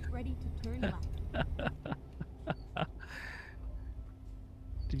here. Get ready to turn left.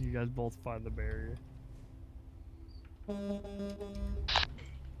 Did you guys both find the barrier? You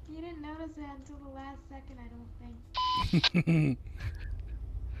didn't notice it until the last second, I don't think.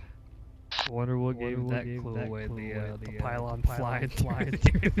 I wonder what gave that clue away. The pylon flying from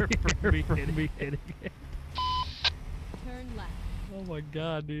me hitting it. Turn left. Oh my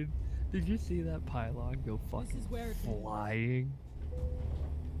god, dude. Did you see that pylon go This fucking is where it ends. flying?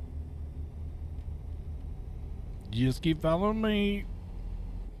 Just keep following me.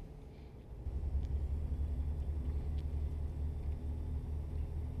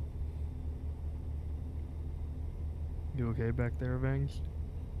 You okay back there, Avenged?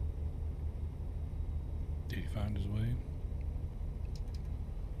 Did he find his way?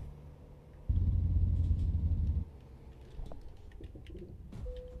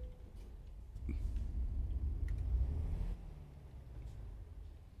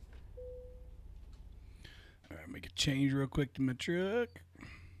 All right, make a change real quick to my truck.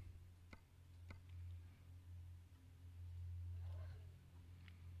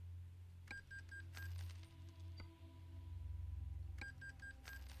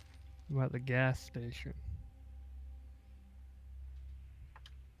 I'm at the gas station.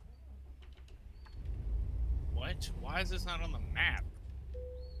 What? Why is this not on the map?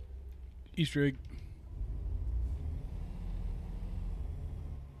 Easter egg.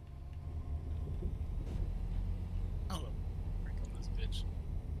 Oh, break on this bitch.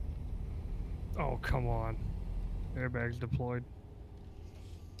 Oh, come on. Airbags deployed.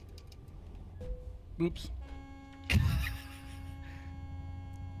 Oops.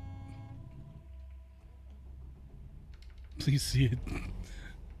 Please see it.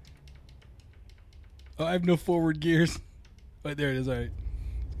 Oh, I have no forward gears. Oh, there it is. All right.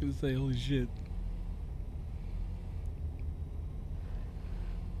 I was gonna say, holy shit.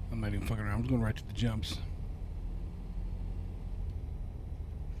 I'm not even fucking around. I'm just going right to the jumps.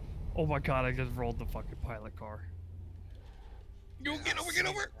 Oh my god, I just rolled the fucking pilot car. Go, get over, get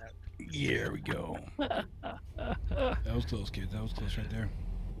over. Yeah, there we go. That was close, kids. That was close right there.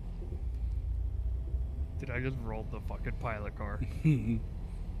 Dude, I just rolled the fucking pilot car. What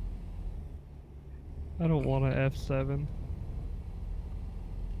I don't want an F7.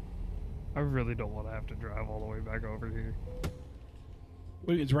 I really don't want to have to drive all the way back over here.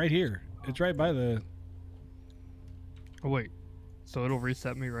 Wait, it's right here. It's right by the... Oh, wait. So it'll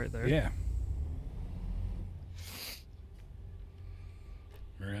reset me right there? Yeah.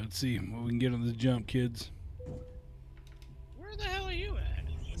 All right, let's see what we can get on the jump, kids. Where the hell are you at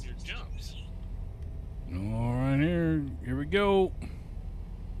with your jumps? All right, here we go.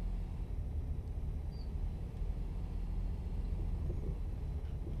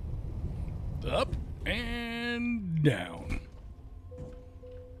 Up and down.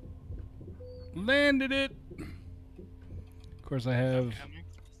 Landed it. Of course, I have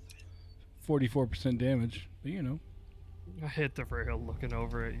 44% damage, but you know. I hit the rail looking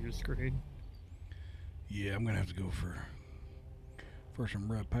over at your screen. Yeah, I'm gonna have to go for some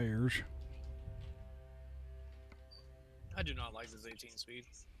repairs. I do not like this 18 speed.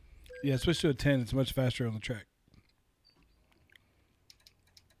 Yeah, switch to a 10. It's much faster on the track.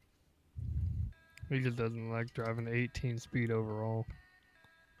 He just doesn't like driving 18 speed overall.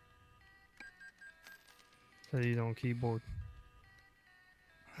 So he's on keyboard.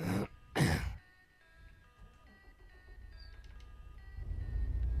 Where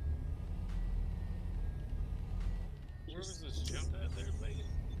was this jump at there, Megan?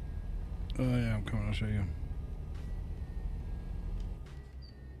 Oh yeah, I'm coming. I'll show you.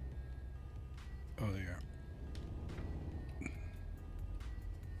 Oh, there you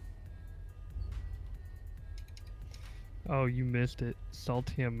are. Oh, you missed it.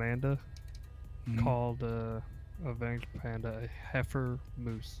 Salty Amanda called Avenged Panda a heifer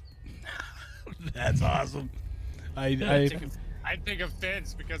moose. That's awesome. I take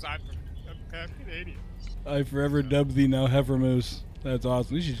offense because I'm Canadian. I forever dubbed thee now heifer moose. That's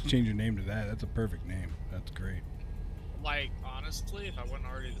awesome. You should change your name to that. That's a perfect name. That's great. Like, honestly, if I wasn't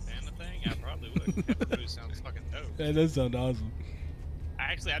already the panda thing, I probably would. Pepper moose sounds fucking dope. That does sound awesome.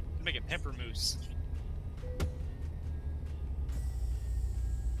 Actually, I'd make it pepper moose.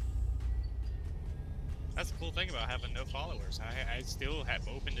 That's the cool thing about having no followers. I still have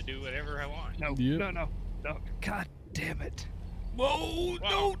open to do whatever I want. No, Yep. no. God damn it. Whoa,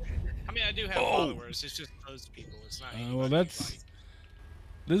 Well, no. I mean, I do have followers. It's just those people. It's not anybody. Well,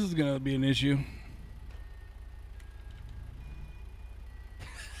 this is gonna be an issue.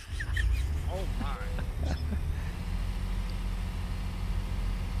 Oh my.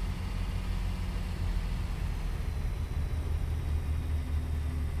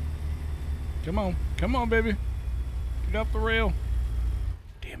 Come on, baby. Get off the rail.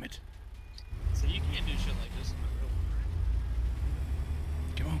 Damn it. So you can't do shit like this in the real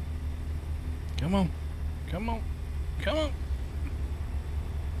world. Come on.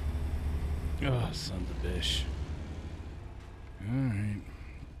 Oh, son of a bitch. All right.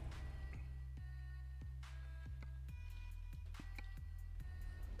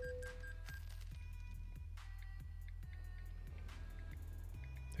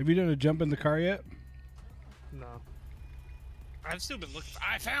 Have you done a jump in the car yet? No. I've still been looking.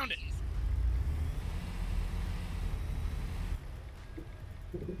 I found it.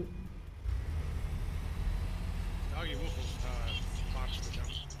 Doggy wolf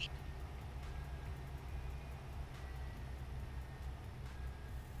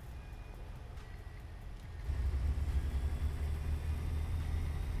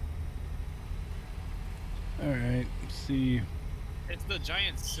see. It's the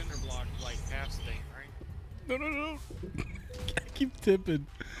giant cinder block like pass thing, right? No. I keep tipping.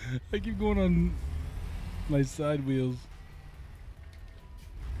 I keep going on my side wheels.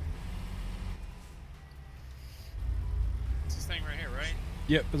 It's this thing right here, right?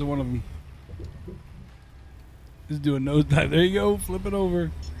 Yep, there's one of them. Just do a nosedive. There you go. Flip it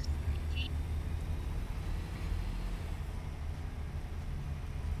over.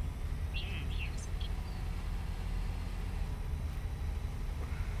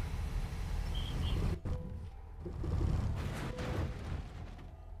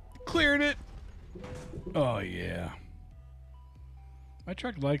 Cleared it. Oh yeah. My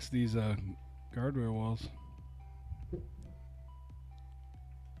truck likes these guardrail walls.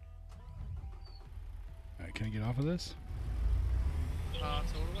 Alright, can I get off of this? So what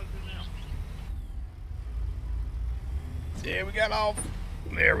do I do now? Yeah, we got off.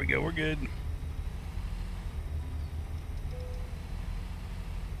 There we go. We're good.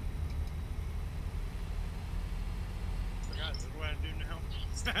 Forgot. What do I do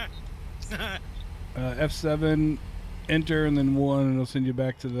now? F7, enter, and then 1, and it'll send you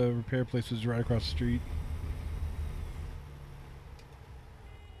back to the repair place, which is right across the street.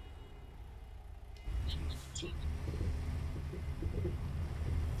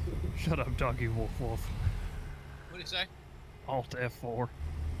 Shut up, doggy wolf wolf. What do you say? Alt F4.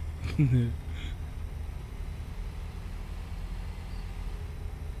 You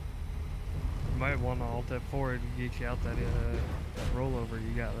might want to Alt F4 to get you out that rollover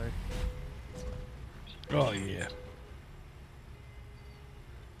you got there. Oh, yeah. If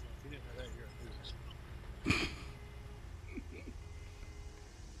you didn't know that, you're a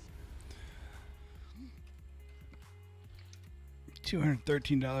loser.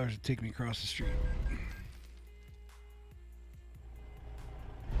 $213 to take me across the street.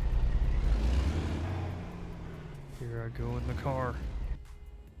 Here I go in the car.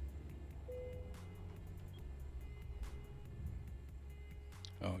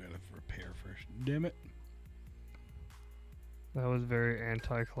 Oh, I gotta repair first. Damn it. That was very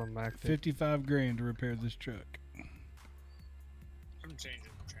anticlimactic. 55 grand to repair this truck. I'm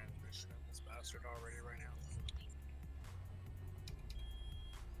changing the transmission on this bastard already right now.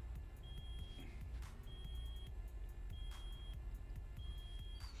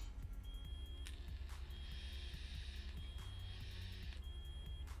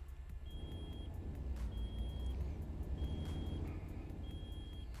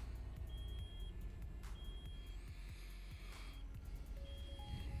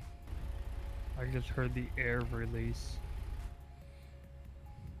 I just heard the air release.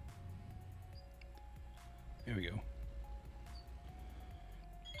 Here we go.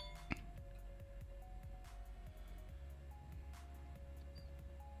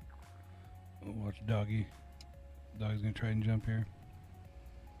 Oh, watch doggy. Doggy's gonna try and jump here.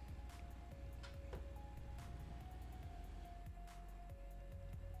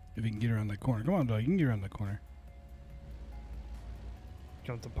 If he can get around that corner. Come on, dog. You can get around that corner.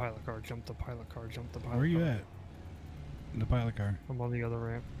 Jump the pilot car, jump the pilot car, jump the pilot car. Where are you at? In the pilot car. I'm on the other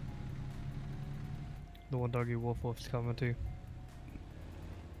ramp. The one doggy wolf wolf's coming to.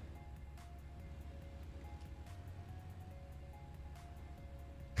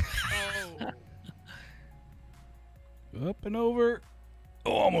 Oh! Up and over.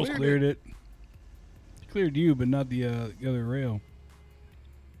 Oh, almost cleared it. Cleared you, but not the other rail.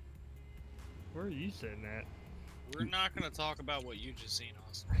 Where are you sitting at? We're not gonna talk about what you just seen,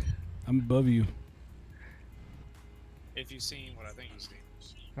 Austin. I'm above you. If you've seen what I think you've seen.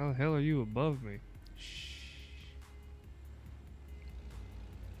 How the hell are you above me?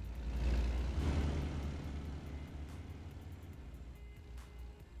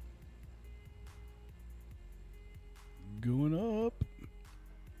 Going up.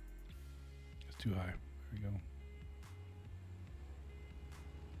 It's too high. There we go.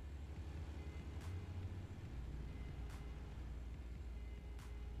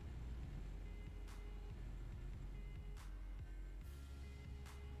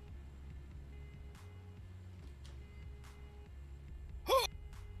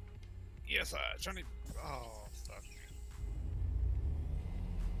 Yes, Johnny. Oh, fuck.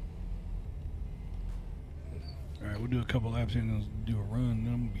 Alright, we'll do a couple laps here and then do a run.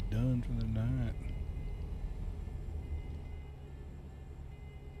 Then I'm gonna be done for the night.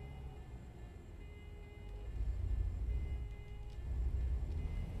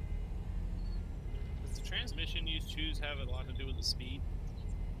 Does the transmission you choose have a lot to do with the speed?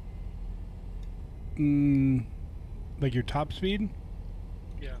 Like your top speed?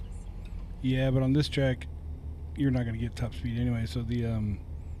 Yeah. Yeah, but on this track, you're not gonna get top speed anyway. So the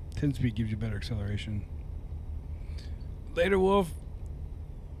 10 speed gives you better acceleration. Later, Wolf.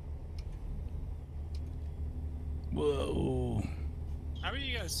 Whoa. How are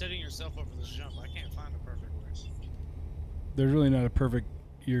you guys setting yourself up for this jump? I can't find a perfect way. There's really not a perfect.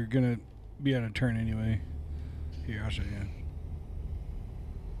 You're gonna be on a turn anyway. Here, I'll show you.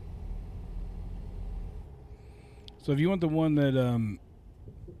 So if you want the one that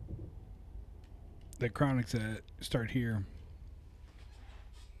that Chronic's at, start here.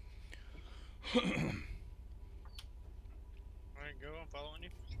 Alright, go. I'm following you.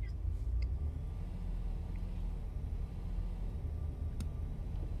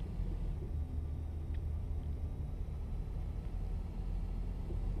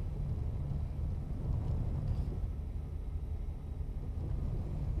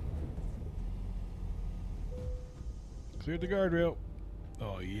 Cleared the guardrail.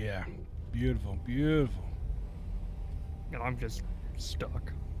 Oh yeah, beautiful, beautiful. And I'm just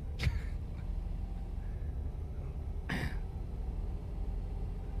stuck.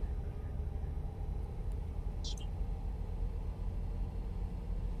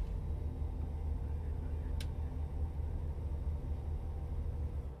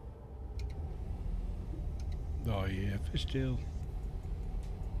 Oh yeah, fishtail.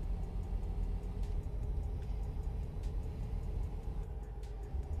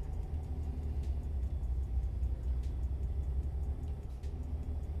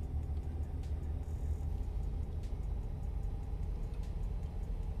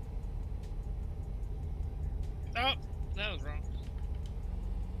 Oh, that was wrong.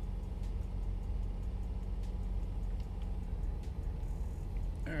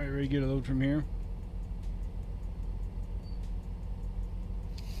 All right, ready to get a load from here.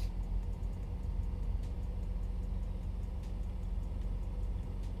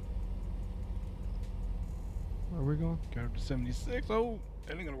 Where are we going? Got up to 76. Oh,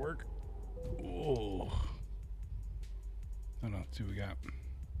 that ain't gonna work. Oh. Oh no, let's see what we got.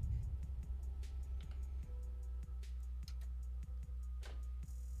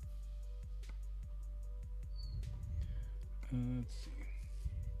 Let's see.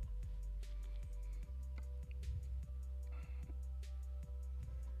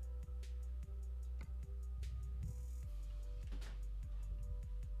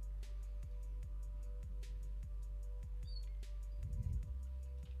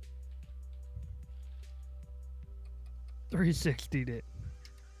 $360'd it.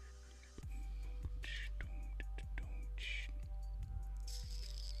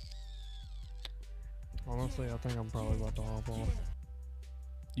 Honestly, I think I'm probably about to hop off.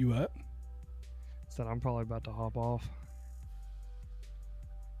 You what? Said I'm probably about to hop off.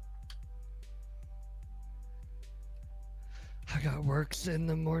 I got works in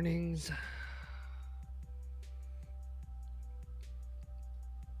the mornings.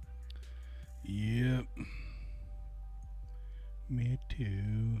 Yep. Me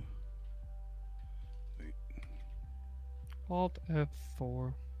too. Wait. Alt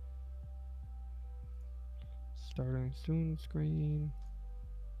F4. Starting soon screen.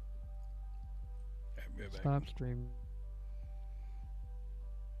 Right back. Stop stream.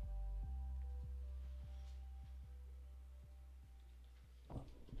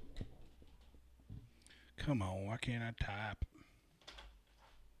 Come on, why can't I type?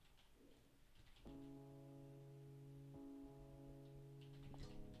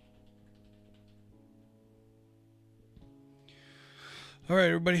 All right,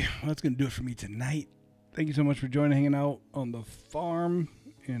 everybody. Well, that's going to do it for me tonight. Thank you so much for joining, hanging out on the farm.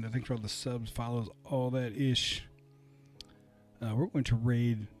 And thanks for all the subs, follows, all that ish. We're going to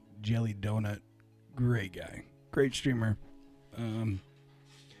raid Jelly Donut. Great guy. Great streamer. And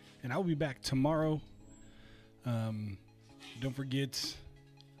I'll be back tomorrow. Don't forget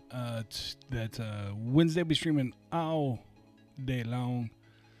that Wednesday I'll be streaming all day long.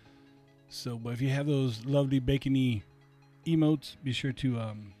 So, but if you have those lovely bacony emotes, be sure to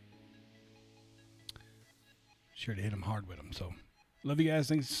hit them hard with them. So, love you guys.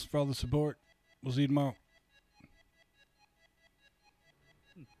 Thanks for all the support. We'll see you tomorrow.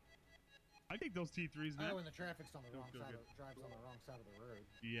 I think those T3s, man. Oh, when the traffic's on the wrong side, drives on the wrong side of the road.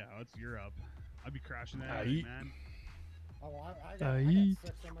 Yeah, that's Europe. I'd be crashing that, Aye. man. Oh, well, I got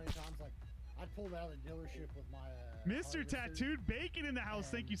sick so many times. Like, I pulled out of the dealership with my Mr. Tattooed Bacon in the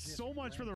house. Thank you so much for the